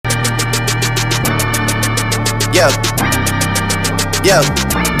Yeah, yeah.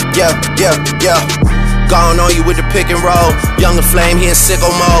 Gone on you with the pick and roll. Younger Flame, he in sicko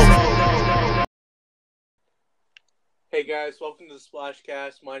mode. Hey guys, welcome to the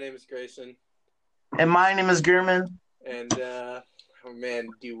Splashcast. My name is Grayson. And my name is German. And, oh man,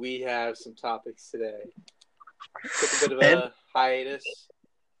 do we have some topics today. Took a bit of a hiatus,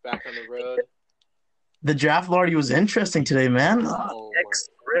 back on the road. The draft lottery was interesting today, man. The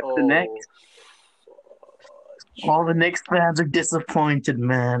Knicks. All the Knicks fans are disappointed,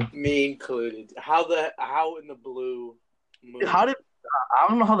 man. Me included. How in the blue moon? I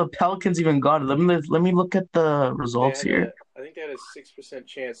don't know how the Pelicans even got it. Let me look at the results here. I think they had a 6%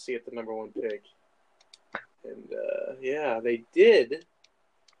 chance to get the number one pick. And, yeah, they did.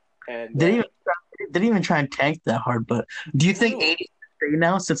 And they didn't even try and tank that hard, but do you think 80 stay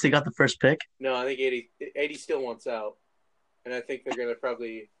now since they got the first pick? No, I think 80 still wants out. And I think they're going to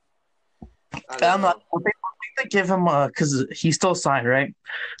probably... I think they give him because he's still signed, right?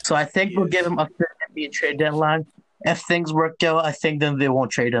 So I think they'll give him a NBA trade deadline. If things work out, I think then they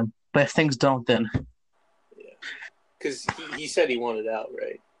won't trade him. But if things don't, then because he said he wanted out,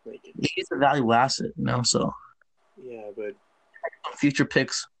 right? Like he's a valuable asset, So yeah, but future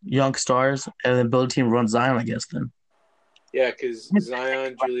picks, young stars, and then build a team run Zion, I guess. Then because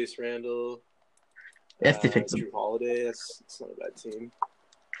Zion, Julius Randle, if they pick Drew Holiday, it's not a bad team.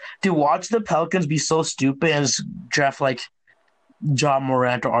 Dude, watch the Pelicans be so stupid and just draft like John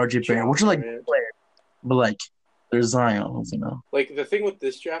Morant or RJ Barrett, which are like players, but like they're Zions, Like the thing with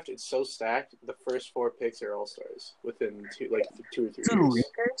this draft, it's so stacked. The first 4 picks are all stars within 2 or 3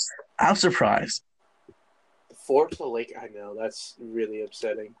 years. I'm surprised. The 4 to the Lakers, I know that's really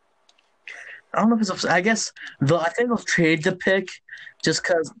upsetting. I don't know if it's upsetting. I guess I think they'll trade the pick just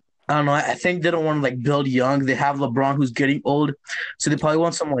because. I don't know. I think they don't want to like build young. They have LeBron who's getting old, so they probably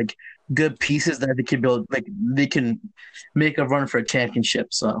want some like good pieces that they can build. Like they can make a run for a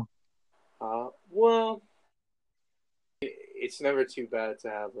championship. So, well, it's never too bad to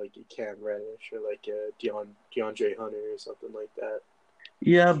have like a Cam Reddish or like a DeAndre Hunter or something like that.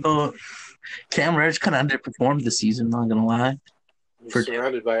 Yeah, but Cam Reddish kind of underperformed this season. Not gonna lie.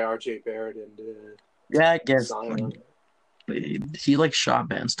 Surrounded by RJ Barrett and yeah, I guess. Zion. He likes shot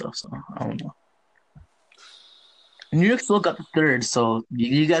ban stuff, so I don't know. New York still got the 3rd, so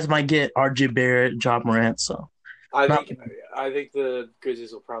you guys might get RJ Barrett, Ja Morant. So I think the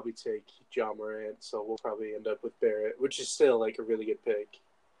Grizzlies will probably take Ja Morant, so we'll probably end up with Barrett, which is still like a really good pick.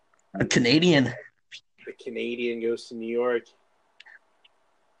 A Canadian. The Canadian goes to New York.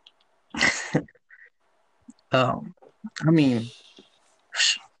 I mean,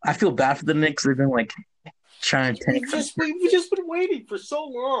 I feel bad for the Knicks. They've been like trying to tank. We've just been waiting for so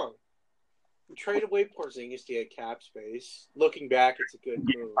long. We traded away Porzingis to get cap space. Looking back, it's a good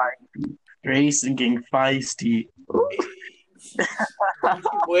move. Grayson getting feisty. We've been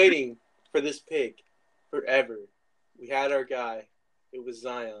waiting for this pick forever. We had our guy. It was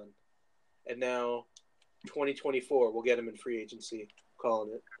Zion. And now, 2024, we'll get him in free agency. I'm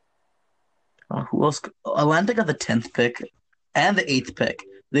calling it. Who else? Atlanta got the 10th pick and the 8th pick.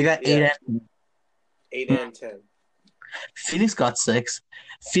 They got 8 and 10. Phoenix got 6.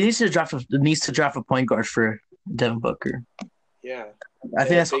 Phoenix needs to draft a point guard for Devin Booker. Yeah. I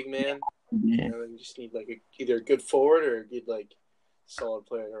think that's big man. Yeah. And then you just need like either a good forward or a good like solid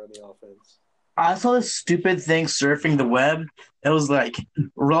player on the offense. I saw this stupid thing surfing the web. It was like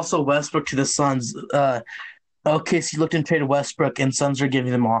Russell Westbrook to the Suns. OKC looked and traded Westbrook, and Suns are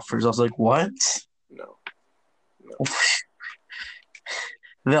giving them offers. I was like, what? No.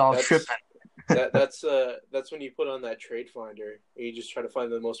 They're all tripping. That's when you put on that trade finder and you just try to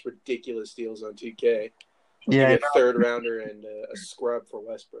find the most ridiculous deals on 2K. Yeah, a 3rd rounder and a scrub for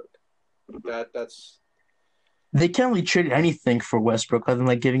Westbrook. That's. They can't really trade anything for Westbrook other than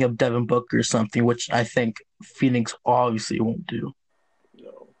like giving up Devin Booker or something, which I think Phoenix obviously won't do.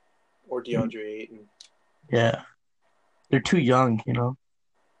 No, or DeAndre Ayton. Yeah, they're too young,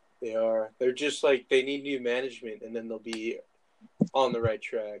 They are. They're just like they need new management, and then they'll be on the right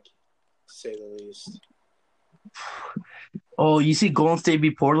track, to say the least. Oh, you see Golden State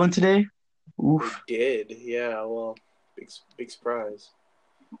beat Portland today? Oof. They did, yeah. Well, big surprise.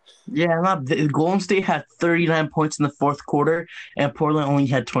 Yeah, Golden State had 39 points in the 4th quarter, and Portland only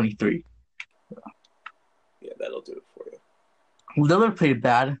had 23. Yeah, that'll do it for you. Lillard played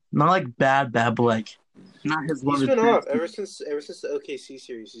bad, not like bad, but like not his. He's been off ever since the OKC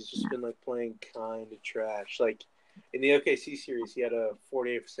series. He's just been like playing kind of trash. Like in the OKC series, he had a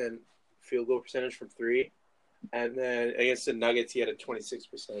 48% field goal percentage from 3, and then against the Nuggets, he had a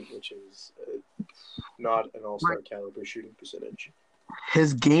 26%, which is not an all-star caliber shooting percentage.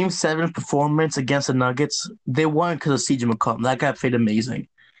 his Game 7 performance against the Nuggets, they won because of CJ McCollum. That guy played amazing.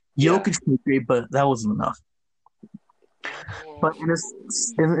 Yeah. Jokic played great, but that wasn't enough. But in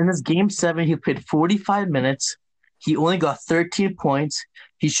his Game 7, he played 45 minutes. He only got 13 points.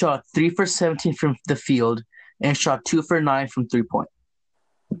 He shot 3 for 17 from the field and shot 2 for 9 from 3-point.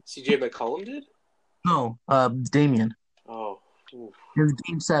 CJ McCollum did? No, Damian. Oh. Oof. His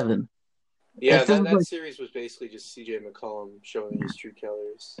Game 7. Yeah, If this that was series was basically just CJ McCollum showing his true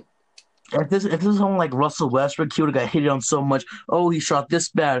colors. If this was someone like Russell Westbrook, he would have got hit on so much. Oh, he shot this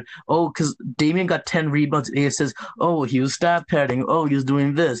bad. Oh, because Damian got 10 rebounds and it says, oh, he was stat padding. Oh, he was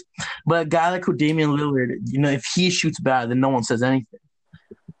doing this. But a guy like who Damian Lillard, if he shoots bad, then no one says anything.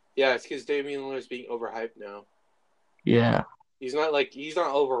 Yeah, it's because Damian Lillard's being overhyped now. Yeah. He's not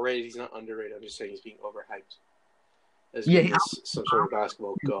overrated. He's not underrated. I'm just saying he's being overhyped. As Yeah, some sort of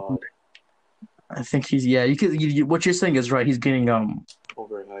basketball god. I think he's what you're saying is right. He's getting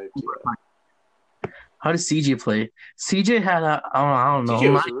overhyped. Yeah. How does CJ play? CJ had I don't know.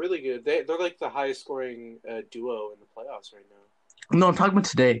 CJ was really good. They're like the highest scoring duo in the playoffs right now. No, I'm talking about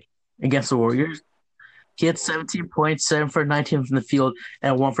today against the Warriors. He had 17 points, 7 for 19 from the field,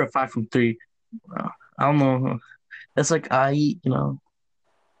 and 1 for 5 from 3. I don't know. That's like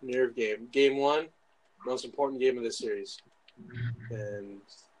Nerve game. Game 1, most important game of the series. And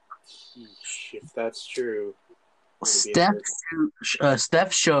if that's true, Steph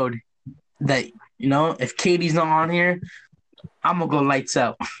showed that if KD's not on here, I'm gonna go lights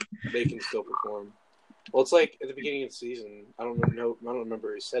out. They can still perform. Well, it's like at the beginning of the season. I don't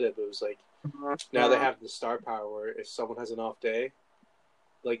remember who said it, but it was like now they have the star power where if someone has an off day,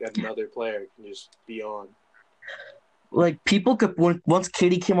 like another player can just be on. Like people could once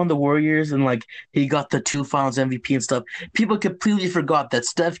KD came on the Warriors and like he got the 2 Finals MVP and stuff, people completely forgot that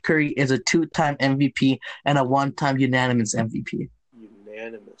Steph Curry is a 2-time MVP and a 1-time unanimous MVP.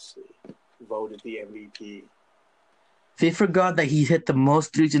 Unanimously voted the MVP. They forgot that he hit the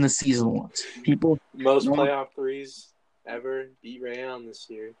most threes in the season once. Most playoff threes ever. Beat Ray Allen this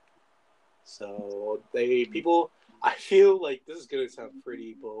year. So I feel like this is gonna sound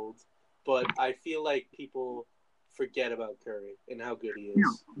pretty bold, but I feel like people forget about Curry and how good he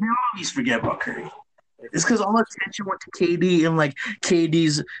is. They always forget about Curry. It's because all the attention went to KD and like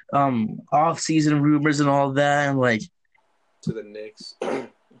KD's off-season rumors and all that, and like to the Knicks.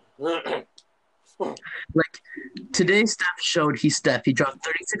 Like today, Steph showed he's Steph. He dropped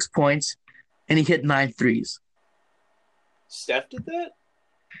 36 points and he hit 9 threes. Steph did that?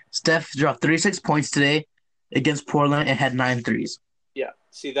 Steph dropped 36 points today against Portland and had 9 threes. Yeah.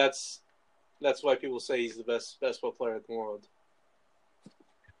 See, that's why people say he's the best basketball player in the world.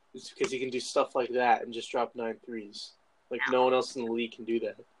 It's because he can do stuff like that and just drop 9 threes. Like no one else in the league can do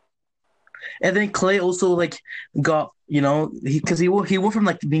that. And then Clay also like got he went from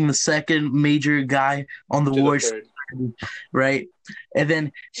like being the second major guy on the Warriors, right? And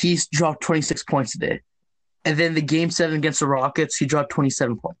then he's dropped 26 points today. And then the Game 7 against the Rockets, he dropped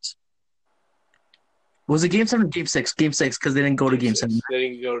 27 points. Was it Game 7 or Game 6? Game 6 because they didn't go to Game 7. They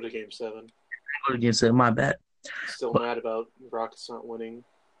didn't go to Game 7. They didn't go to Game 7. My bad. Still mad about Rockets not winning.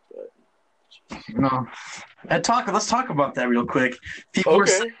 But... No. Let's talk about that real quick. People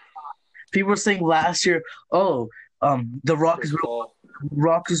were saying last year, the Rockets would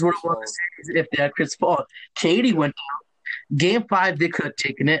have won the series if they had Chris Paul. KD went down. Game 5, they could have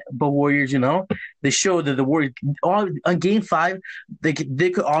taken it, but Warriors, they showed that the Warriors on Game 5, they could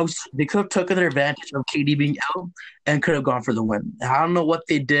have taken their advantage of KD being out and could have gone for the win. I don't know what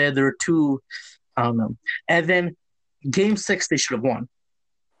they did. There were two, I don't know. And then Game 6, they should have won.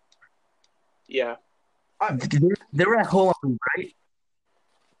 Yeah, they were at home, right?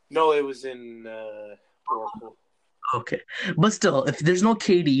 No, it was in Oracle. Okay. But still, if there's no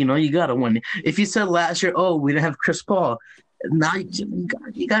KD, you got to win. If you said last year, we didn't have Chris Paul, now you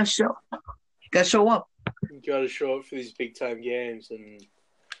got to show. You got to show up. You got to show up for these big-time games. And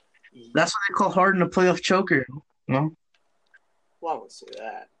that's what they call Harden a playoff choker. Well, I wouldn't say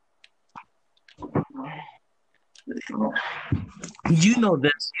that. You know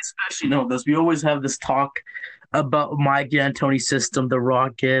this. You especially know this. We always have this talk about Mike D'Antoni's system, the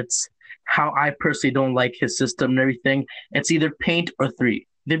Rockets, how I personally don't like his system and everything. It's either paint or 3.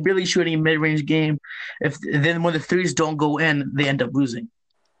 They're really shooting a mid-range game. Then when the 3s don't go in, they end up losing.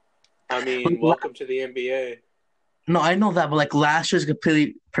 I mean, welcome to the NBA. No, I know that, but like last year's a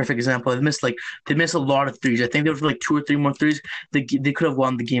completely perfect example. They missed a lot of 3s. I think there was like 2 or 3 more 3s. They could have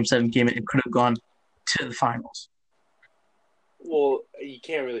won the Game 7 game and could have gone to the finals. Well, you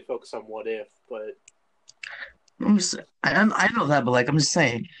can't really focus on what if, but I know that, but I'm just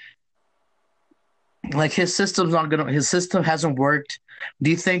saying. Like his system's not gonna. His system hasn't worked. Do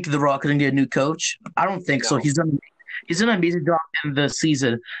you think the Rock can get a new coach? I don't think so. No. He's done an amazing job in the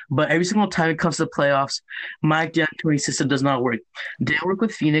season, but every single time it comes to playoffs, Mike D'Antoni's system does not work. Didn't work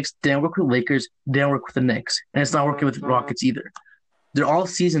with Phoenix. Didn't work with Lakers. Didn't work with the Knicks, and it's not working with the Rockets either. They're all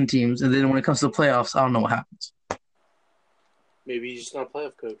season teams, and then when it comes to the playoffs, I don't know what happens. Maybe he's just not a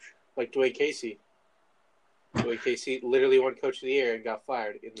playoff coach. Like Dwayne Casey. Dwayne Casey literally won Coach of the Year and got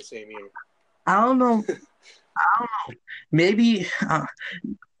fired in the same year. I don't know. Maybe.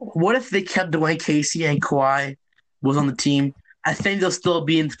 What if they kept Dwayne Casey and Kawhi was on the team? I think they'll still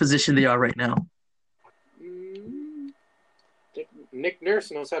be in the position they are right now. Nick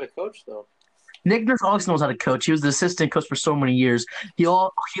Nurse knows how to coach, though. Nick Nurse always knows how to coach. He was the assistant coach for so many years. He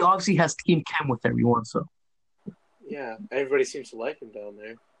obviously has team chem with everyone. So Yeah, everybody seems to like him down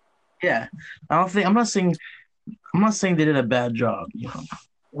there. yeah, I'm not saying they did a bad job. You know,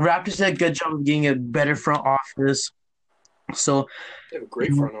 Raptors did a good job of getting a better front office. So They have a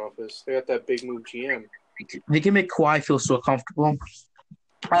great front office. They got that big move GM. they can make Kawhi feel so comfortable.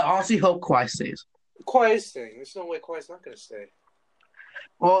 I honestly hope Kawhi stays. Kawhi is staying. There's no way Kawhi's not going to stay.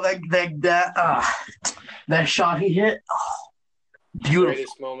 Well, that shot he hit, beautiful.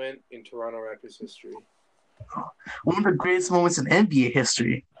 Greatest moment in Toronto Raptors history. One of the greatest moments in NBA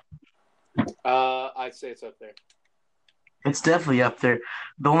history. I'd say it's up there. It's definitely up there.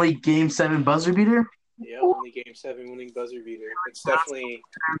 The only Game 7 buzzer beater. Yeah, only Game 7 winning buzzer beater. It's definitely.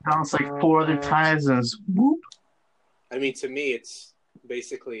 Bounced like 4 other times and whoop. I mean, to me, it's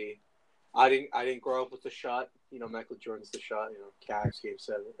basically. I didn't grow up with the shot. You know, Michael Jordan's the shot. You know, Cavs Game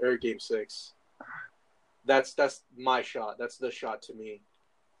 7 or Game 6. That's my shot. That's the shot to me.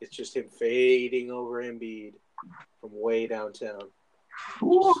 It's just him fading over Embiid from way downtown.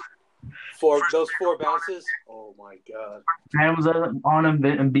 Those four bounces. Oh my god! Man was on him,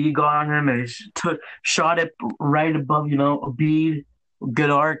 and Embiid got on him, and he shot it right above. You know, Embiid, good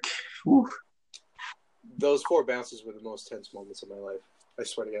arc. Woo. Those 4 bounces were the most tense moments of my life. I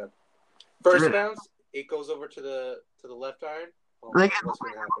swear to God. First bounce, it goes over to the left iron. Oh, Like what's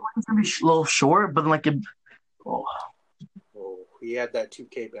going to happen? it's gonna be a little short, but like Oh, he had that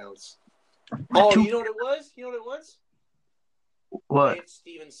 2K bounce. Oh, you know what it was? What? Lance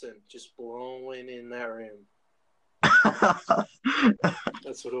Stevenson just blowing in that rim.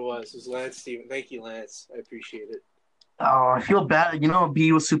 That's what it was. It was Lance Stevenson. Thank you, Lance. I appreciate it. Oh, I feel bad. You know,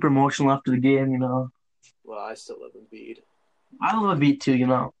 Embiid was super emotional after the game. You know, Well, I still love Embiid. I love Embiid too. You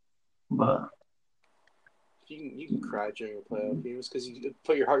know, but You can cry during a playoff games because you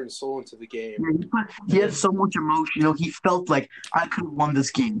put your heart and soul into the game. he had so much emotion. You know, he felt like I could have won this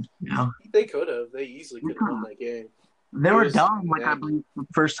game. You know, They could have. They easily could have won that game. they It were was down like I neck. believe the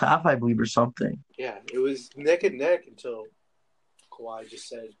first half, I believe, or something. Yeah, it was neck and neck until Kawhi just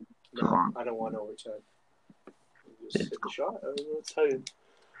said, "No, I don't want overtime." He just hit the shot. I don't know what to tell you.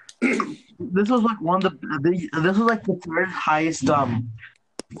 This was like this was like the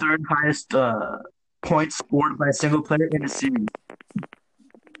third highest points scored by a single player in a series.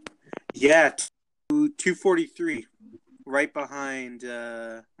 Yeah, 243, right behind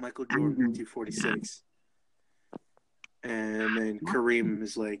Michael Jordan at 246. And then Kareem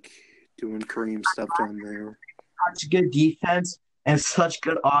is like doing Kareem stuff down there. Such good defense and such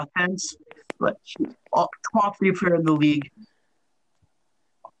good offense. Like top 3 player in the league,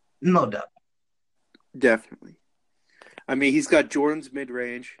 no doubt. Definitely. I mean, he's got Jordan's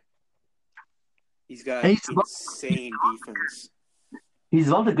mid-range. He's got And insane defense. He's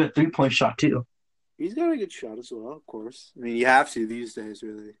got a good 3-point shot too. He's got a good shot as well, of course. I mean, you have to these days,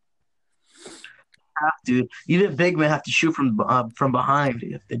 really. Dude, even big men have to shoot from behind.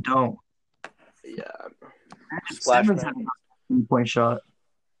 If they don't, Yeah. Simmons had a 3-point shot.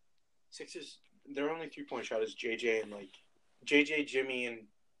 Sixers, their only 3-point shot is JJ and JJ, Jimmy, and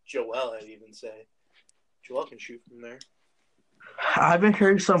Joel, I'd even say. Joel can shoot from there. I've been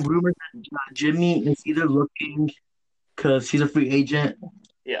hearing some rumors that Jimmy is either looking, because he's a free agent.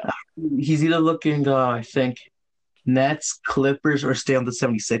 Yeah. He's either looking, I think, Nets, Clippers, or stay on the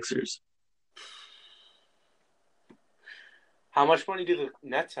 76ers. How much money do the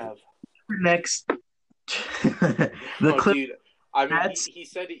Nets have? Next, Dude. I mean, Nets. he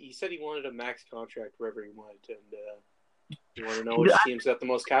said he wanted a max contract wherever he went, and you want to know which team's got the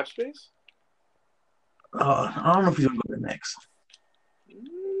most cap space? I don't know if he's gonna go to the Knicks.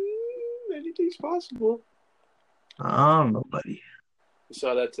 Anything's possible. I don't know, buddy. We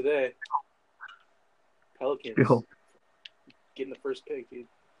saw that today. Pelicans Yo. getting the first pick, dude.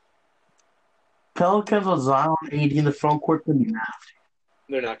 Pelicans with Zion, AD in the front court could be nasty.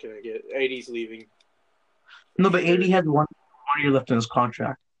 They're not gonna get. AD's leaving. No, but AD has one year left in his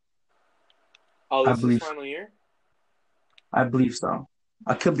contract. Oh, I this is his believe. final year? I believe so.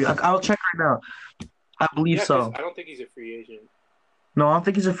 I could be. I'll check right now. I believe Yeah, because so. I don't think he's a free agent. No, I don't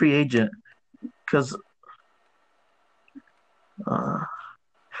think he's a free agent. Because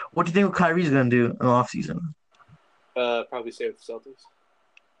what do you think Kyrie's gonna do in the offseason? Probably stay with the Celtics.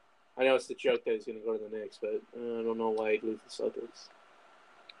 I know it's the joke that he's going to go to the Knicks, but I don't know why he'd leave the Celtics.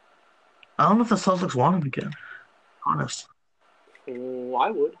 I don't know if the Celtics want him again. Honest. I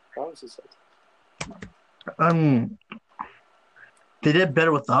would. If I was the Celtics. I mean, they did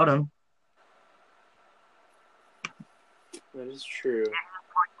better without him. That is true.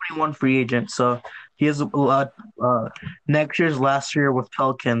 21 free agent, so he has a lot. Next year's last year with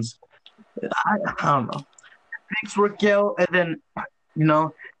Pelicans. I don't know. Things work out, and then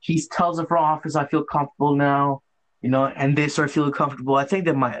he tells the front office, "I feel comfortable now," and they start feeling comfortable. I think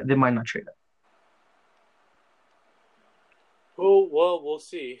they might not trade him. Oh well, we'll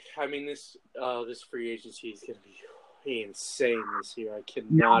see. I mean, this free agency is going to be insane this year. I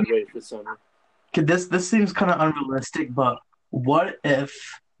cannot wait for summer. This seems kind of unrealistic, but what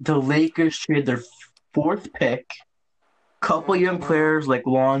if the Lakers trade their fourth pick, couple young players like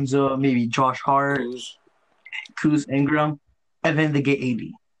Lonzo, maybe Josh Hart, Kuz Ingram, and then they get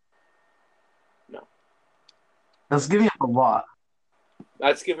AD? No. That's giving up a lot.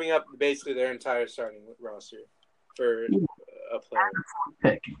 That's giving up basically their entire starting roster for a player.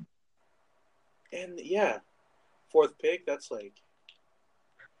 Pick. And yeah, fourth pick, that's like,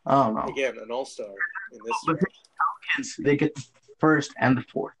 I don't know. Again, an all-star in this Pelicans, they get the first and the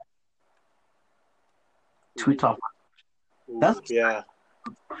fourth. Two top. Yeah,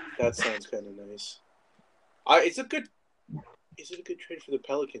 that sounds kind of nice. Is it a good trade for the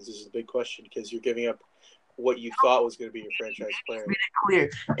Pelicans? This is the big question because you're giving up what you thought was going to be your franchise player.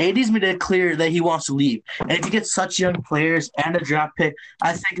 AD's made it clear that he wants to leave, and if you get such young players and a draft pick,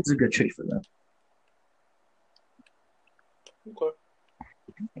 I think it's a good trade for them. Okay.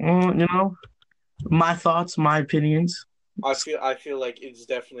 My thoughts, my opinions. I feel like it's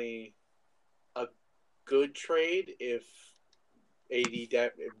definitely a good trade if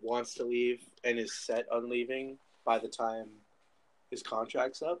AD wants to leave and is set on leaving by the time his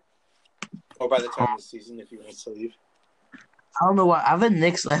contract's up, or by the time of the season if he wants to leave. I don't know why. I think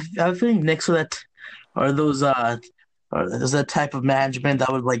Knicks are those that type of management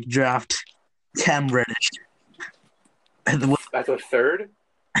that would like draft Cam Reddish at the third.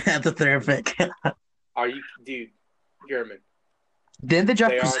 At the third pick. Are you, dude? German. Didn't they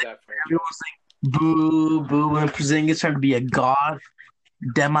draft? They Porzingis? are that franchise. Everyone was like, boo, boo, when Porzingis trying to be a god,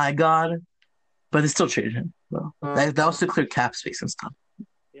 demigod, but they still traded him. So that was to clear cap space and stuff.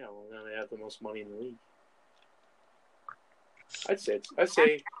 Yeah, well, now they have the most money in the league. I'd say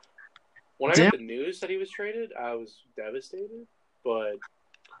when I got the news that he was traded, I was devastated. But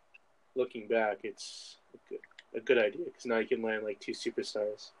looking back, it's a good idea because now you can land like two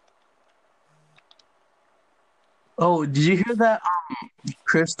superstars. Oh, did you hear that?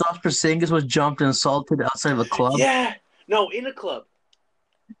 Kristaps Porzingis was jumped and assaulted outside of a club. Yeah, no, in a club.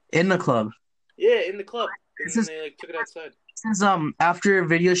 In the club. Yeah, in the club. And they took it outside. This is after a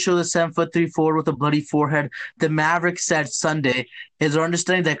video showed the 7'3" forward with a bloody forehead. The Mavericks said Sunday is our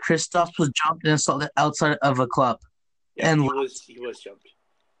understanding that Kristaps was jumped and assaulted outside of a club. Yeah, and he was jumped.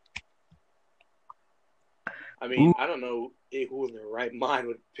 I mean, I don't know who in their right mind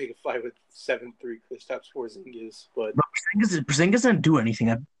would pick a fight with 7'3" Kristaps Porzingis, but Porzingis didn't do anything.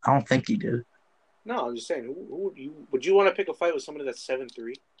 I don't think he did. No, I'm just saying, who would you want to pick a fight with somebody that's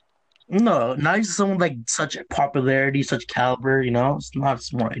 7'3"? No, not just someone like such popularity, such caliber. It's not a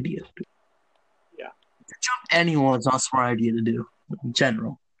smart idea to do. Yeah, to jump anyone, it's not a smart idea to do in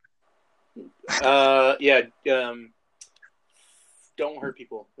general. Yeah. Don't hurt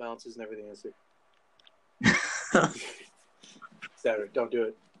people. Violence is never the answer. Don't do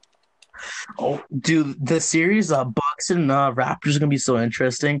it. Oh, dude, the series Bucks and Raptors are gonna be so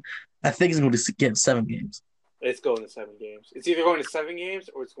interesting. I think it's going to get 7 games. It's going to 7 games. It's either going to 7 games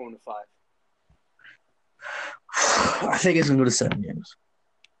or it's going to 5. I think it's going to go to 7 games.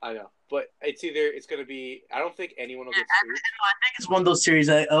 I know, but it's going to be. I don't think anyone will get swept. I think it's one of those series.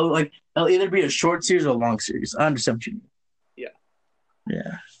 It'll either be a short series or a long series. I understand what you mean. Yeah.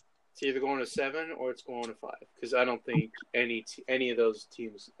 Yeah. It's either going to 7 or it's going to 5 because I don't think any of those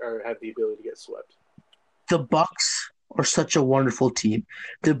teams have the ability to get swept. The Bucks are such a wonderful team.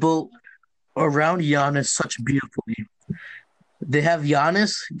 They built around Giannis beautifully. They have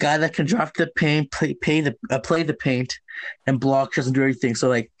Giannis, guy that can drop the paint, play the paint, and block, doesn't do everything.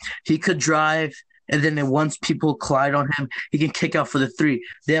 So he could drive, and then once people collide on him, he can kick out for the 3.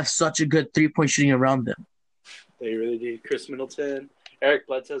 They have such a good 3-point shooting around them. They really do. Chris Middleton, Eric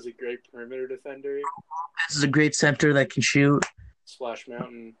Bledsoe's a great perimeter defender. This is a great center that can shoot. Splash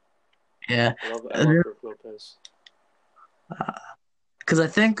Mountain. Yeah. I love Brook Lopez. Because I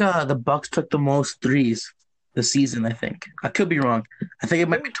think the Bucks took the most threes this season, I think. I could be wrong. I think it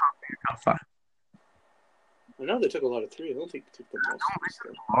might be top 5. I know they took a lot of threes. I don't think they took the most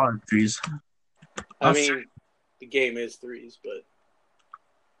threes. A lot of threes. I mean, the game is threes, but...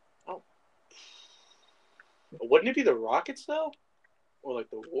 Oh. Wouldn't it be the Rockets, though? Or,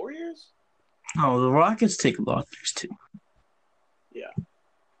 like, the Warriors? No, the Rockets take a lot of threes, too. Yeah.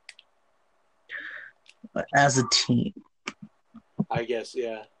 But as a team. I guess,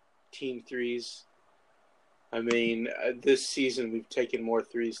 yeah. Team threes. I mean, this season we've taken more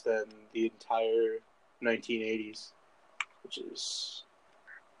threes than the entire 1980s, which is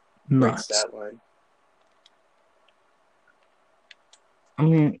great stat line. I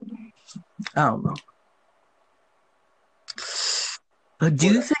mean, I don't know. Do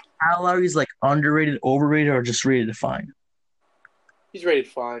you think Kyle Lowry's like underrated, overrated, or just rated fine? He's rated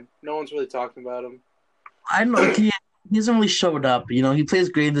fine. No one's really talking about him. I don't know. He hasn't really showed up. You know, he plays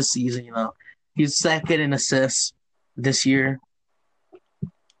great this season. You know, he's second in assists this year.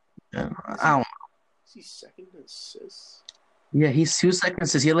 I don't know. Is he second in assists? Yeah, he was second in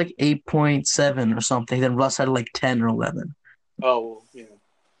assists. He had like 8.7 or something. Then Russ had like 10 or 11. Oh, well, yeah.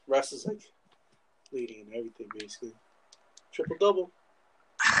 Russ is like leading in everything, basically. Triple-double.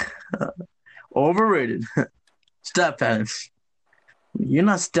 Overrated. Stat padding. You're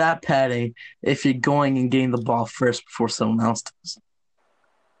not stat padding if you're going and getting the ball first before someone else does.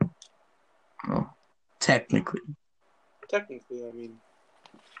 Well, technically. Technically, I mean,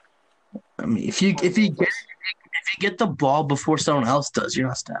 if you get the ball before someone else does, you're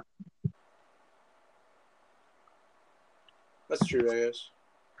not stat. That's true, I guess.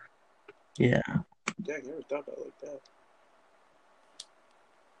 Yeah. Dang, I never thought about it like that.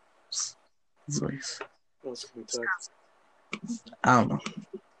 It's nice. What's gonna be tough? I don't know.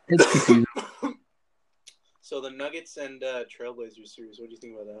 It's confusing. So the Nuggets and Trailblazers series, what do you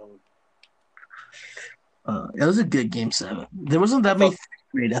think about that one? It was a good game 7. There wasn't that many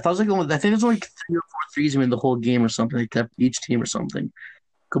threes. I thought it was I think there's only 3 or 4 threes in the whole game or something like that. Each team or something.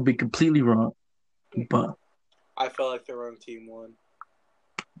 Could be completely wrong. But I felt like the wrong team won.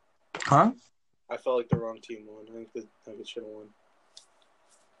 Huh? I felt like the wrong team won. I think the Nuggets should have won.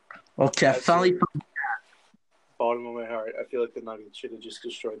 Okay, I finally. Bottom of my heart, I feel like the Nuggets should have just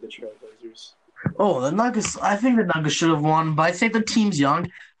destroyed the Trailblazers. Oh, the Nuggets! I think the Nuggets should have won, but I think the team's young.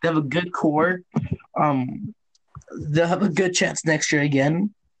 They have a good core. They'll have a good chance next year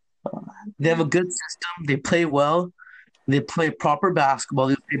again. They have a good system. They play well. They play proper basketball.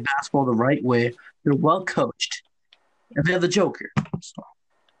 They play basketball the right way. They're well coached, and they have the Joker. So.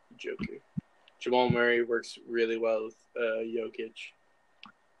 Joker. Jamal Murray works really well with Jokic,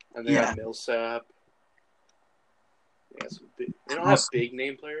 and they have Millsap. They don't have big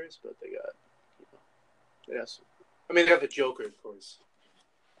name players, but they got. They have some. I mean, they got the Joker, of course.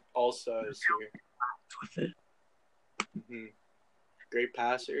 All stars here. Mm-hmm. Great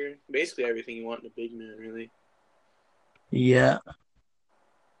passer. Basically everything you want in a big man, really. Yeah.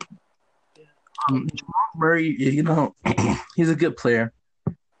 Jamal Murray, you know, he's a good player.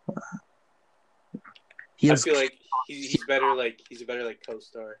 I feel like he's better. He's a better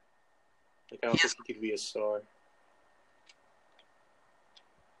co-star. Like I don't think he could be a star.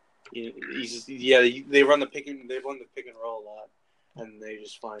 They run the pick and roll a lot, and they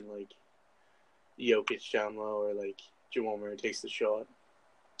just find Jokic down low or Jamal Murray takes the shot.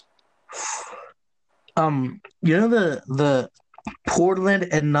 You know the Portland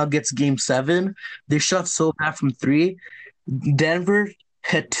and Nuggets game 7, they shot so bad from 3. Denver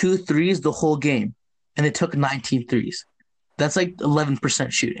had 2 threes the whole game, and they took 19 threes. That's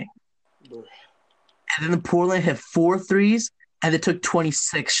 11% shooting. And then the Portland had 4 threes, and they took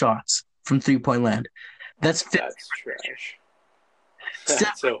 26 shots from 3-point land. That's trash.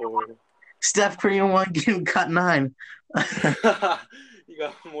 That's so horrible. Steph Curry in one game got 9. You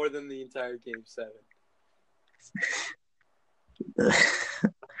got more than the entire game 7.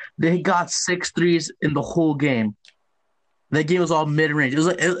 They got 6 threes in the whole game. That game was all mid-range.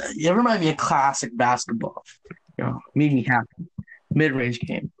 It reminded me of classic basketball. You know, made me happy. Mid-range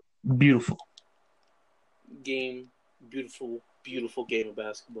game. Beautiful. Beautiful game of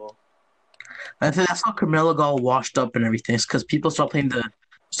basketball. I think that's how Carmelo got all washed up and everything. It's because people stopped playing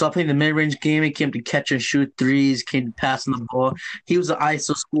the mid-range game. It came to catch and shoot threes, came to passing the ball. He was an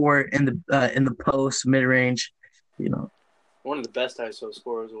ISO scorer in the post, mid-range. You know, one of the best ISO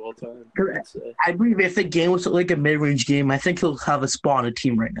scorers of all time. I believe if the game was like a mid-range game, I think he'll have a spot on a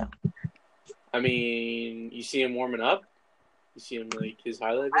team right now. I mean, you see him warming up. You see him like his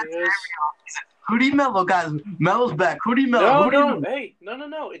highlight videos? Who do you Melo, guys? Melo's back. Who do you Melo? No. Hey,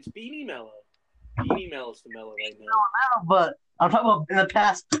 no. It's Beanie Melo. Beanie Melo's the Melo right now. But I'm talking about in the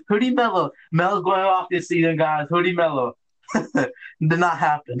past. Who do you Melo? Melo's going off this season, guys. Who do you Melo? Did not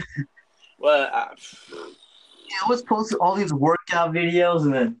happen. Well, He always posted all these workout videos,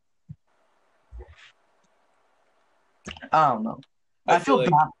 and then I don't know. I feel like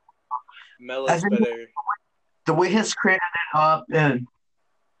bad. Melo's better. The way his career ended up and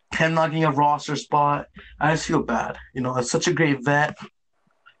him not getting a roster spot, I just feel bad. You know, it's such a great vet.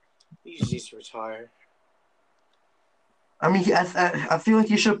 He just needs to retire. I mean, I feel like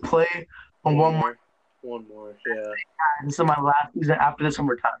he should play on one more. One more, yeah. This is my last season after this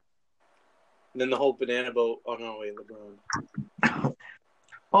summertime. And then the whole banana boat. Oh, no, wait, LeBron.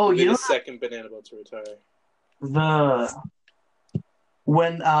 You know the second banana boat to retire.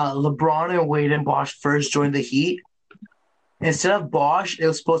 When LeBron and Wade and Bosh first joined the Heat, instead of Bosh, it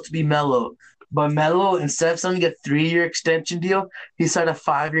was supposed to be Melo. But Melo, instead of signing a 3-year extension deal, he signed a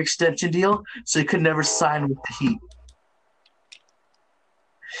 5-year extension deal, so he could never sign with the Heat.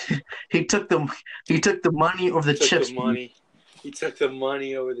 He took the money over the chips. He took the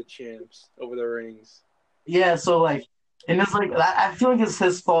money over the champs, over the rings. Yeah, so and it's I feel like it's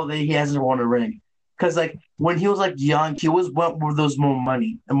his fault that he hasn't won a ring. Because when he was young, he always went where there was more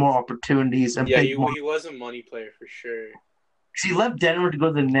money and more opportunities. And yeah, he was a money player for sure. He left Denver to go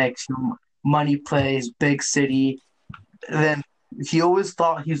to the Knicks. Money plays, big city. And then he always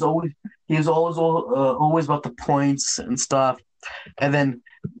thought he was always about the points and stuff. And then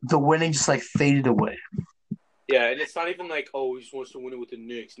the winning just faded away. Yeah, and it's not even he just wants to win it with the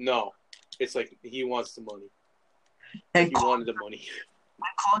Knicks. No, it's he wants the money. And he wanted the money. In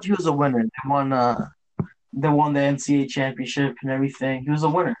college, he was a winner. They won the NCAA championship and everything. He was a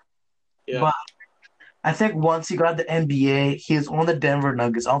winner. Yeah. But I think once he got the NBA, he was on the Denver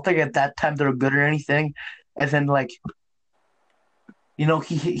Nuggets. I don't think at that time they were good or anything. And then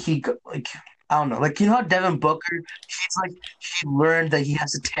he I don't know. You know how Devin Booker, he learned that he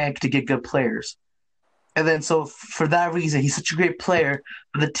has to tank to get good players. And then so for that reason, he's such a great player,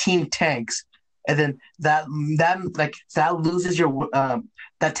 but the team tanks. And then that loses your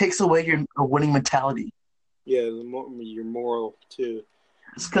that takes away your winning mentality. Yeah, your moral too.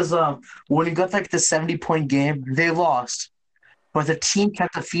 It's because when he got the 70-point game, they lost, but the team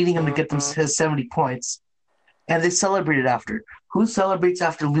kept defeating him to get them his 70 points, and they celebrated after. Who celebrates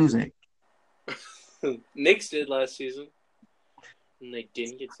after losing? Knicks did last season, and they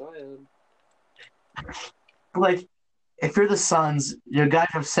didn't get Zion. If you're the Suns, your guys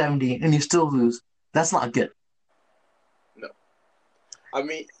have 70 and you still lose. That's not good. No. I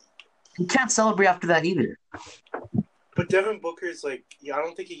mean, you can't celebrate after that either. But Devin Booker's I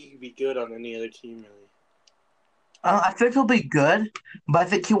don't think he can be good on any other team, really. I think he'll be good, but I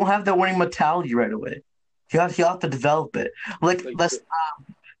think he won't have that winning mentality right away. He'll have to develop it.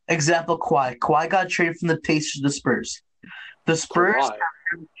 Example, Kawhi. Kawhi got traded from the Pacers to the Spurs. The Spurs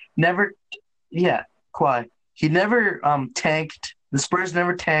never – yeah, Kawhi. He never tanked. The Spurs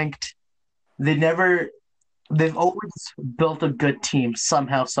never tanked. They've always built a good team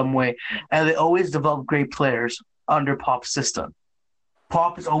somehow, some way, and they always develop great players under Pop's system.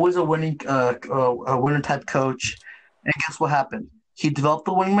 Pop is always a winning type coach, and guess what happened? He developed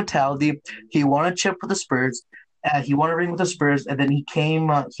the winning mentality. He won a chip with the Spurs. He won a ring with the Spurs, and then he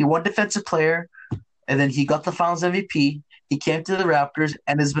came. He won Defensive Player, and then he got the Finals MVP. He came to the Raptors,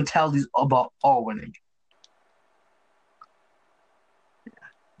 and his mentality is about all winning.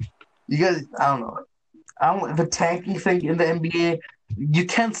 You guys, I don't know. The tanking thing in the NBA, you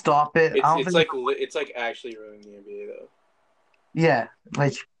can't stop it. It's actually ruining the NBA though. Yeah,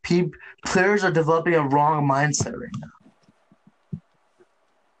 players are developing a wrong mindset right now.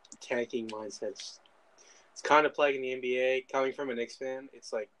 Tanking mindsets. It's kind of plaguing the NBA. Coming from a Knicks fan,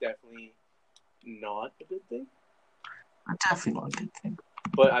 it's definitely not a good thing. Definitely not a good thing.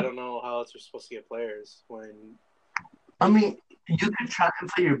 But I don't know how else you're supposed to get players when. I mean, you can try and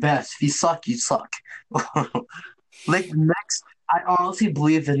play your best. If you suck, you suck. Knicks, I honestly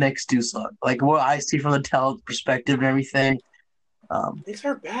believe the Knicks do suck. What I see from the talent perspective and everything. Knicks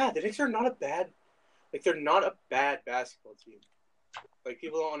are bad. The Knicks are not a bad. They're not a bad basketball team.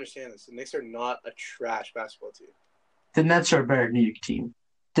 People don't understand this. The Knicks are not a trash basketball team. The Nets are a better New York team.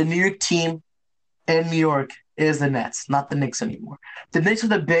 The New York team in New York is the Nets, not the Knicks anymore. The Knicks are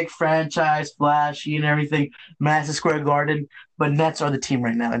the big franchise, flashy and everything, Madison Square Garden, but Nets are the team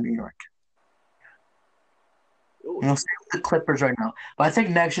right now in New York. Same with the Clippers right now. But I think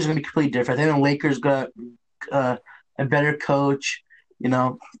next year's going to be completely different. I think the Lakers got a better coach.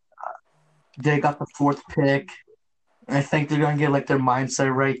 They got the 4th pick. I think they're gonna get like their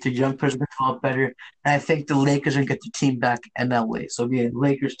mindset right. The young players are gonna develop better, and I think the Lakers are gonna get the team back in LA. So be a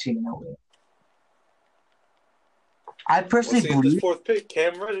Lakers team in LA. I Let's personally see this believe. fourth pick,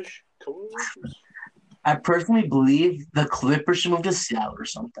 Cam Reddish. Come on. I personally believe the Clippers should move to Seattle or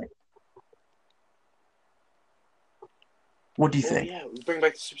something. What do you Oh think? yeah, we bring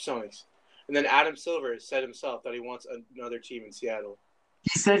back the Supersonics. And then Adam Silver said himself that he wants another team in Seattle.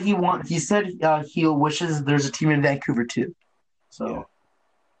 He said he wishes there's a team in Vancouver too. So Yeah.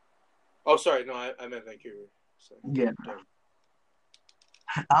 Oh, sorry. No, I meant Vancouver. So, yeah, damn.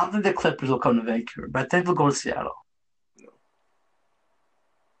 I don't think the Clippers will come to Vancouver, but I think they'll go to Seattle. No.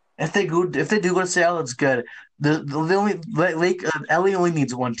 If they do go to Seattle, it's good. The only LA only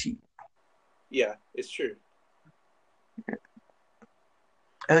needs one team. Yeah, it's true.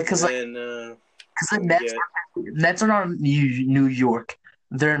 Because And the Nets are not in New York.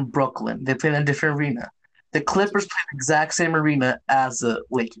 They're in Brooklyn. They play in a different arena. The Clippers play the exact same arena as the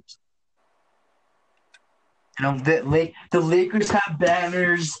Lakers. You know, the Lakers have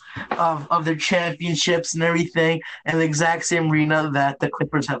banners of their championships and everything, and the exact same arena that the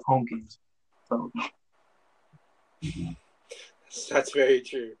Clippers have home games. So that's very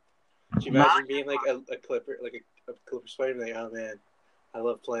true. Could you imagine being like a Clipper, like a Clippers player, and like, oh man, I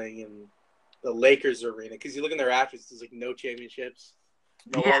love playing in the Lakers arena because you look in their rafters, there's like no championships,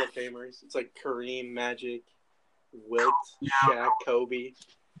 no Hall of Famers. It's like Kareem, Magic, Wilt, Shaq, Kobe.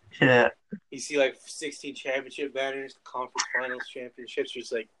 Yeah. You see like 16 championship banners, conference finals championships. You're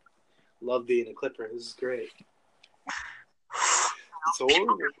just like, love being a Clipper. This is great. It's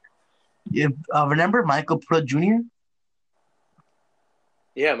horrible. Yeah, remember Michael Porter Jr.?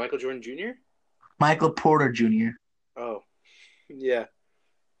 Yeah, Michael Jordan Jr.? Michael Porter Jr. Oh, yeah.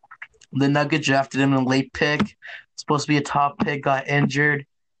 The Nuggets drafted him in a late pick. Supposed to be a top pick, got injured.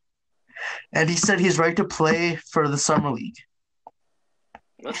 And he said he's right to play for the Summer League.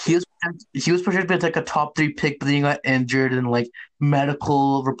 He was projected to take a top 3 pick, but then he got injured, and like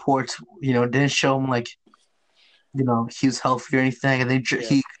medical reports, didn't show him like, he was healthy or anything. And then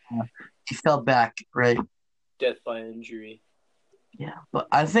he fell back, right? Death by injury. Yeah, but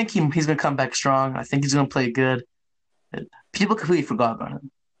I think he's gonna come back strong. I think he's gonna play good. People completely forgot about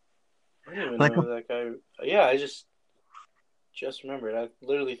him. I didn't even know that guy. Yeah, I just remembered. I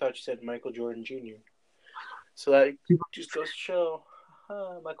literally thought you said Michael Jordan Jr. So that just goes to show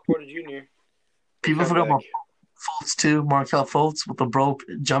Michael Porter Jr. People forgot about Fultz too. Markelle Fultz with the broke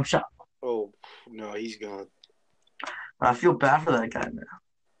jump shot. Oh no, he's gone. I feel bad for that guy, man.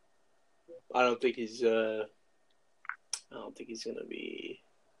 I don't think he's gonna be.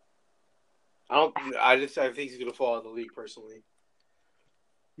 I think he's gonna fall out of the league personally.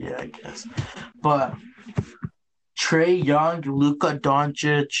 Yeah, I guess. But Trae Young, Luka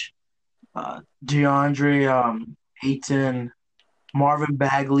Doncic, DeAndre Ayton, Marvin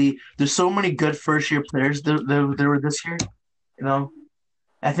Bagley. There's so many good first-year players there were this year.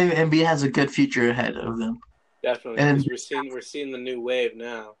 I think the NBA has a good future ahead of them. Definitely, because we're seeing the new wave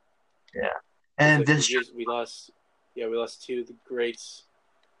now. Yeah, and we lost 2 of the greats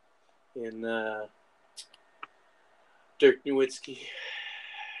in Dirk Nowitzki,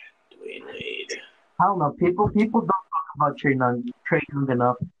 Dwayne Wade. I don't know. People don't talk about Trae Young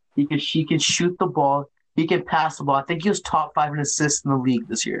enough. He can shoot the ball. He can pass the ball. I think he was top 5 in assists in the league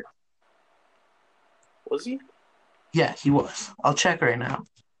this year. Was he? Yeah, he was. I'll check right now.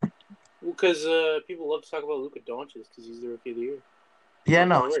 Well, because people love to talk about Luka Doncic because he's the Rookie of the Year. Yeah,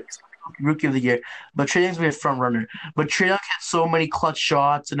 no, Rookie of the Year. But Trae Young's gonna be a front runner. But Trae Young had so many clutch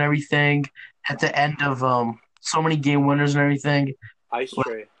shots and everything at the end of so many game winners and everything. Ice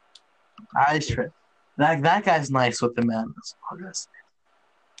Trae. That guy's nice with the man.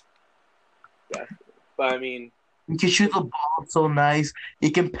 Yeah, but I mean, he can shoot the ball so nice.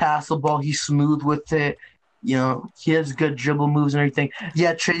 He can pass the ball. He's smooth with it. He has good dribble moves and everything.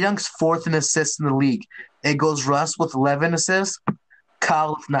 Yeah, Trae Young's 4th in assists in the league. It goes Russ with 11 assists,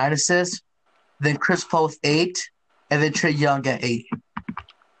 Kyle with 9 assists, then Chris Paul with 8, and then Trae Young at 8.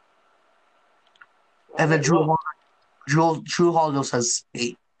 And then Drew Holiday has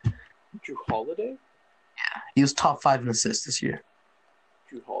 8. Drew Holiday? Yeah, he was top 5 in assists this year.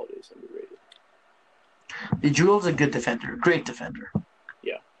 Drew Holiday's underrated. Drew Holiday's a good defender, great defender.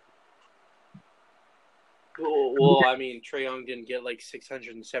 Yeah. Well, I mean, Trae Young didn't get like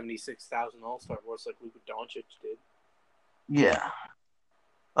 676,000 All-Star votes like Luka Doncic did. Yeah.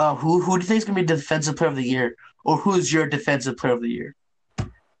 Who do you think is going to be Defensive Player of the Year? Or who's your Defensive Player of the Year?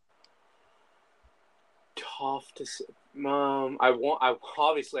 Tough to say. I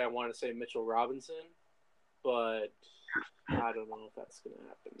want to say Mitchell Robinson, but I don't know if that's going to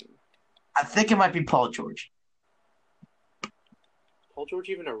happen. I think it might be Paul George. Paul George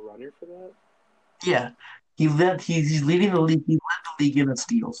even a runner for that? Yeah, he's leading the league. He led the league in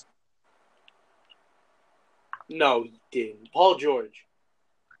steals. No, he didn't. Paul George.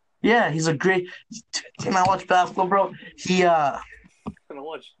 Yeah, he's a great. Can I watch basketball, bro? I don't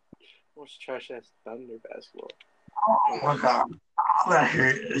watch trash ass Thunder basketball. Oh my god. That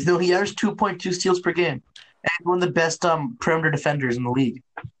hurt. No, he averaged 2.2 steals per game. And he's one of the best perimeter defenders in the league.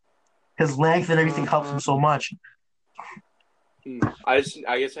 His length and everything helps him so much. I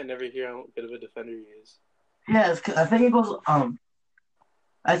guess I never hear how good of a defender he is. Yeah, I think it goes.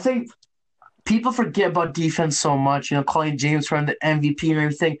 I think people forget about defense so much. Calling James Harden the MVP and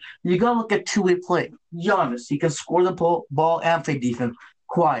everything. You gotta look at two-way play. Giannis, he can score the ball and play defense.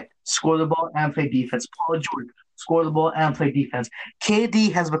 Kawhi, score the ball and play defense. Paul George, score the ball and play defense.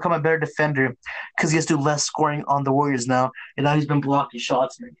 KD has become a better defender because he has to do less scoring on the Warriors now, and now he's been blocking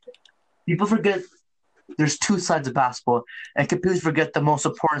shots and everything. People forget there's two sides of basketball, and completely forget the most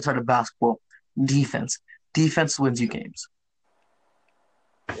important side of basketball: defense. Defense wins you games.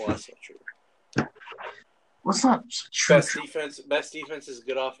 Well, that's not true. Well, it's not true. Best defense is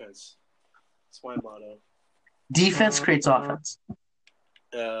good offense. That's my motto. Defense creates offense.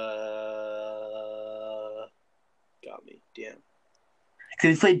 Got me. Damn.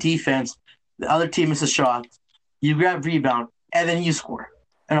 Because you play defense, the other team misses a shot, you grab rebound, and then you score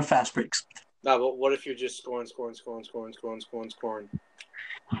in a fast breaks. No, but what if you're just scoring?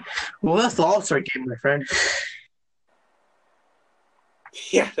 Well, that's the All-Star game, my friend.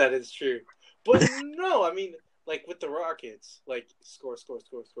 Yeah, that is true. But no, I mean, like with the Rockets, like score. They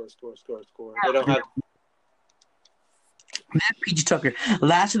don't have. They have PG Tucker.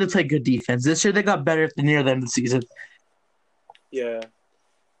 Last year they played good defense. This year they got better at the near the end of the season. Yeah.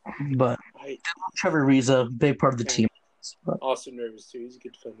 But Trevor Ariza, big part of the team. Austin Rivers too. He's a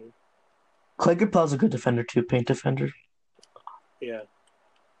good defender. Clay Capela's a good defender too. Paint defender. Yeah.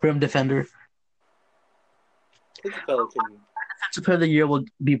 Rim defender. Clay Capela can. Defensive player of the year will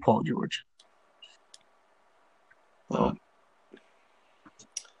be Paul George. I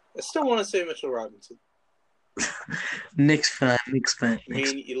still want to say Mitchell Robinson. Knicks fan. I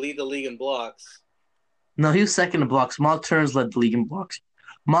mean, you lead the league in blocks. No, he was second in blocks. Miles Turner's led the league in blocks.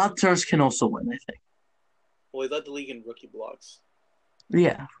 Miles Turner can also win, I think. Well, he led the league in rookie blocks.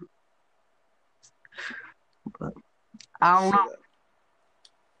 Yeah. But I don't know.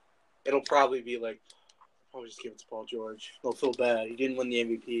 It'll probably be like, I'll just give it to Paul George. They'll feel bad. He didn't win the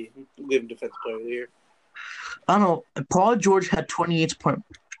MVP. We'll give him Defensive Player of the Year. I don't know. Paul George had 28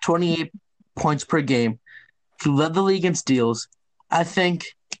 points per game. He led the league in steals. I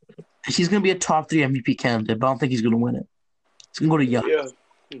think he's going to be a top 3 MVP candidate, but I don't think he's going to win it. He's going to go to Giannis.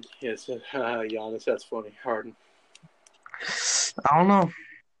 Yeah. Yes, Giannis. That's funny. Harden. I don't know.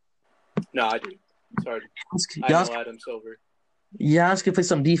 No, I do. Sorry. I know Adam Silver. Giannis can play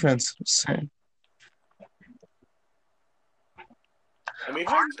some defense. I mean,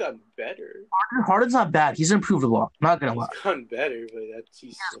 Harden's gotten better. Harden's not bad. He's improved a lot. Not going to lie. He's gotten better, but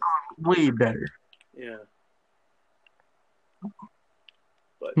he's way better. Yeah.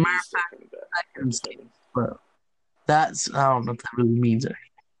 But he's still kind of bad. But that's, I don't know if that really means anything.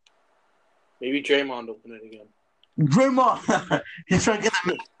 Maybe Draymond will win it again. Draymond! He's trying to get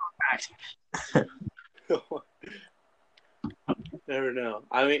that back. Never know.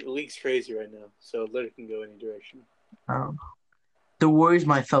 I mean, the league's crazy right now, so it can go any direction. The Warriors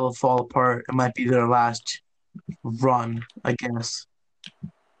might fall apart. It might be their last run, I guess.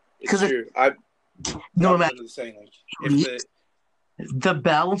 It's true. The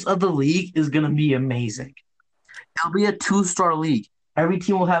balance of the league is going to be amazing. It'll be a 2-star league. Every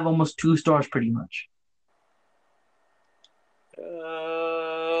team will have almost 2 stars pretty much.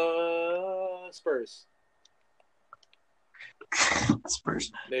 Spurs.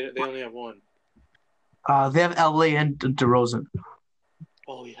 Spurs. They only have one. They have LA and DeRozan.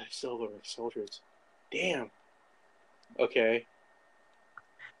 Oh, yeah, Silver. Soldiers. Damn. Okay.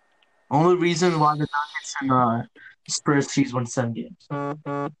 Only reason why the Nuggets and Spurs series won 7 games. That's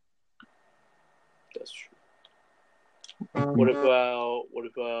true. What about?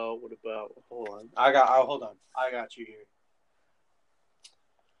 Hold on. I got you here.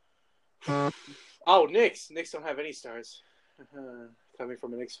 Oh, Knicks. Knicks don't have any stars. Coming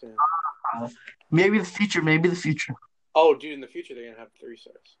from a Knicks fan. Maybe the future. Oh, dude, in the future they're gonna have 3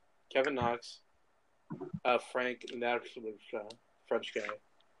 stars. Kevin Knox, Frank, and that French guy.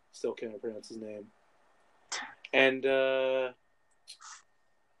 Still can't pronounce his name. And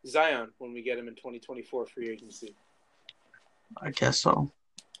Zion when we get him in 2024 free agency. I guess so.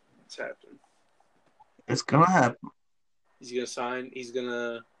 It's happening. It's gonna happen. He's gonna sign. He's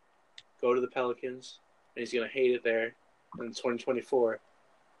gonna go to the Pelicans, and he's gonna hate it there. And in 2024,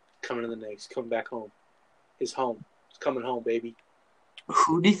 coming to the Knicks, coming back home. His home. He's coming home, baby.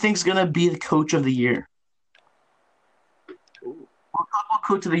 Who do you think's gonna be the coach of the year? Ooh. We'll talk about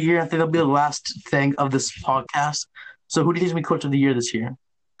coach of the year. I think that'll be the last thing of this podcast. So who do you think is gonna be coach of the year this year?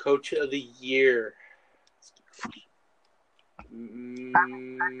 Coach of the year.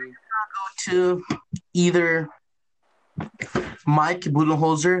 To either Mike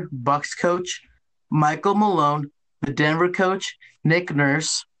Budenholzer, Bucks coach, Michael Malone, the Denver coach, Nick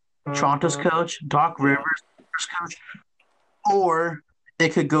Nurse, Toronto's coach, Doc Rivers, coach, or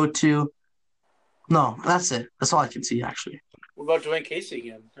it could go to. No, that's it. That's all I can see, actually. What about Dwayne Casey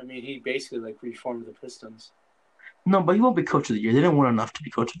again? I mean, he basically reformed the Pistons. No, but he won't be coach of the year. They didn't win enough to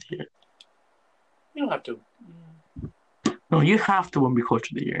be coach of the year. You don't have to. No, you have to win be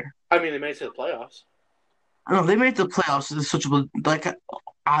coach of the year. I mean, they made it to the playoffs. No, they made it to the playoffs. It's such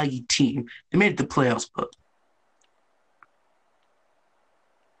a team. They made it to the playoffs, but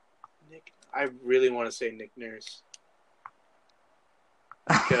Nick, I really want to say Nick Nurse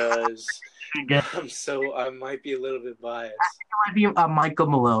because I might be a little bit biased. It might be Michael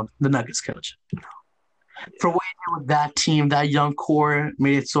Malone, the Nuggets coach. For what he did with that team, that young core,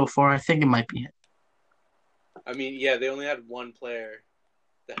 made it so far, I think it might be him. I mean, yeah, they only had one player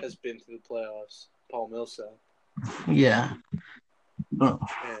that has been to the playoffs, Paul Millsap. Yeah.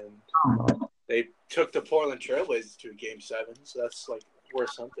 And they took the Portland Trailblazers to Game 7, so that's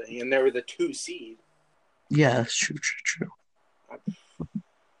worth something. And they were the 2 seed. Yeah, that's true.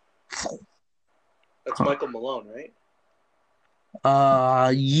 That's Michael Malone, right?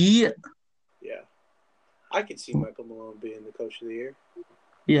 Yeah. Yeah. I could see Michael Malone being the coach of the year.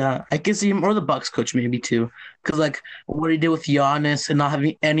 Yeah, I can see him, or the Bucks coach maybe too, because what he did with Giannis and not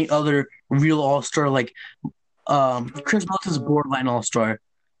having any other real All-Star, Chris Middleton's borderline All-Star,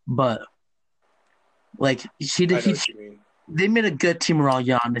 but he did. I know what you mean. They made a good team around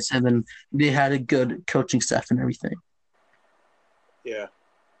Giannis, and then they had a good coaching staff and everything. Yeah.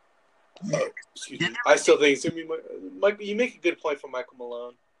 Excuse me. I still think it's gonna be Michael. You make a good point for Michael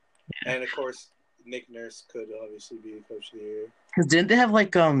Malone, and of course, Nick Nurse could obviously be the coach of the year. Because didn't they have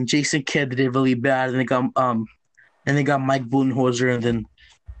Jason Kidd that did really bad, and they got Mike Budenholzer, and then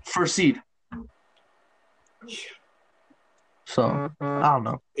first seed. So I don't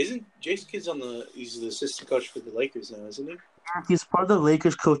know. Isn't Jason Kidd's he's the assistant coach for the Lakers now, isn't he? He's part of the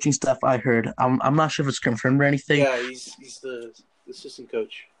Lakers coaching staff. I heard. I'm not sure if it's confirmed or anything. Yeah, he's the assistant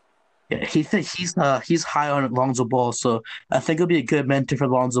coach. Yeah, he's high on Lonzo Ball, so I think he'll be a good mentor for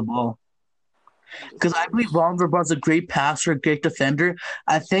Lonzo Ball. Because I believe Lonzo Ball's a great passer, a great defender.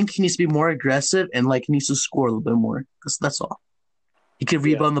 I think he needs to be more aggressive and he needs to score a little bit more. That's all. He can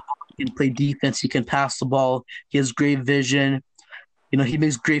rebound the ball. He can play defense. He can pass the ball. He has great vision. He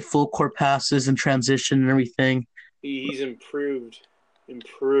makes great full court passes and transition and everything. He's improved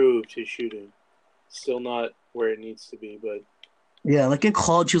his shooting. Still not where it needs to be, but yeah, in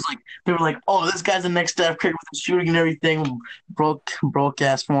college, they were like, "Oh, this guy's the next Steph Curry with the shooting and everything." Broke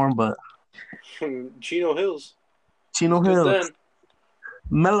ass form, but. Chino Hills.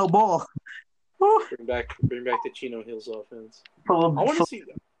 Mellow Ball. Bring back the Chino Hills offense. I want to see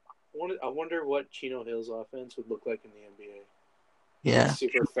that. I wonder what Chino Hills offense would look like in the NBA. Yeah.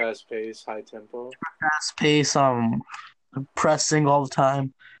 Super fast pace, high tempo. Fast pace, pressing all the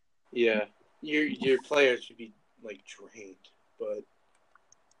time. Yeah. Your players should be drained, but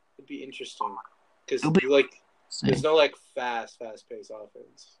it'd be interesting because there's no fast pace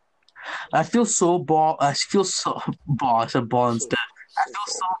offense. I feel so ball. I said ball instead. I feel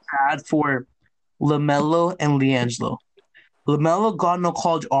so bad for LaMelo and LiAngelo. LaMelo got no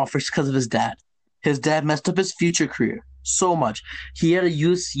college offers because of his dad. His dad messed up his future career so much. He had a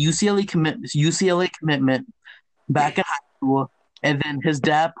UCLA commitment back in high school, and then his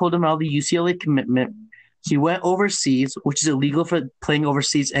dad pulled him out of the UCLA commitment. He went overseas, which is illegal for playing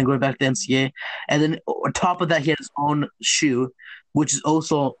overseas and going back to the NCAA. And then on top of that, he had his own shoe, which is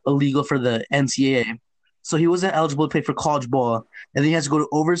also illegal for the NCAA. So he wasn't eligible to play for college ball. And then he has to go to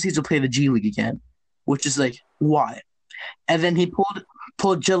overseas to play the G League again, which is why? And then he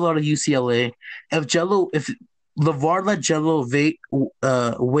pulled Jello out of UCLA. If LeVar let Jello wait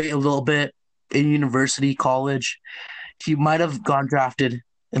a little bit in university, college, he might have gone drafted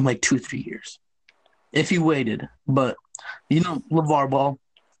in 2-3 years. If he waited. But, LeVar Ball.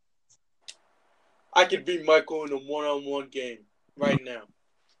 I could beat Michael in a one-on-one game right now.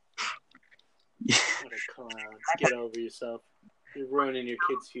 What a clown. Get over yourself. You're ruining your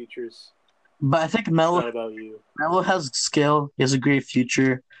kids' futures. But I think Melo. It's not about you. Melo has skill. He has a great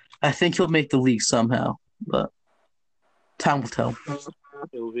future. I think he'll make the league somehow. But time will tell.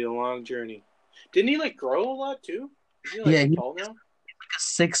 It will be a long journey. Didn't he grow a lot too? Is he Yeah, he's tall now? a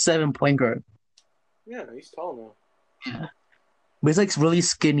 6'7" point guard. Yeah, he's tall now. Yeah. But he's like really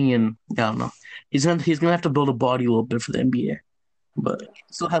skinny and I don't know. He's gonna have to build a body a little bit for the NBA. But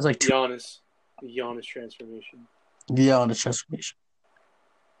still has like two The Giannis transformation. on the transformation.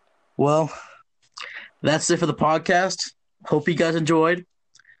 Well, that's it for the podcast. Hope you guys enjoyed.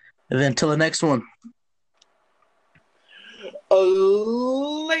 And then until the next one.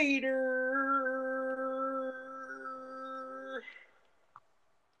 Later.